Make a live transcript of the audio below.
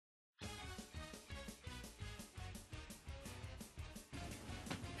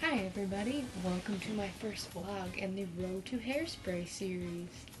Hi everybody, welcome to my first vlog in the Road to Hairspray series.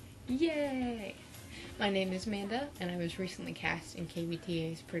 Yay! My name is Amanda and I was recently cast in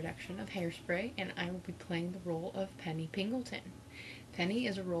KBTA's production of Hairspray and I will be playing the role of Penny Pingleton. Penny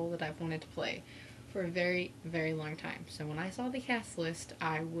is a role that I've wanted to play for a very, very long time. So when I saw the cast list,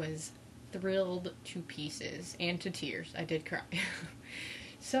 I was thrilled to pieces and to tears. I did cry.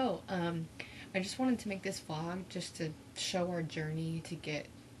 So, I just wanted to make this vlog just to show our journey to get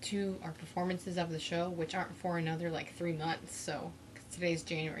to our performances of the show, which aren't for another like 3 months. So today's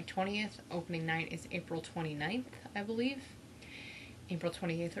January 20th, opening night is April 29th, I believe. April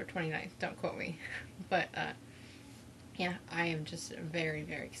 28th or 29th, don't quote me. But yeah, I am just very,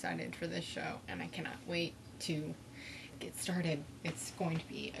 very excited for this show and I cannot wait to get started. It's going to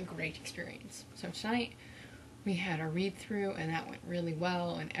be a great experience. So tonight we had a read-through and that went really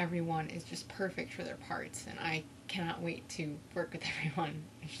well and everyone is just perfect for their parts and I cannot wait to work with everyone.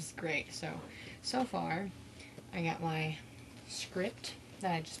 It's just great. So far I got my script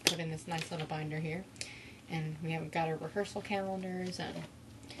that I just put in this nice little binder here and we have got our rehearsal calendars and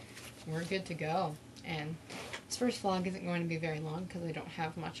we're good to go. And this first vlog isn't going to be very long because I don't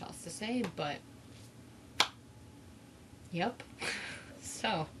have much else to say, but yep.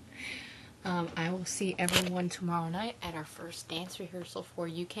 So I will see everyone tomorrow night at our first dance rehearsal for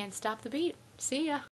You Can't Stop the Beat. See ya!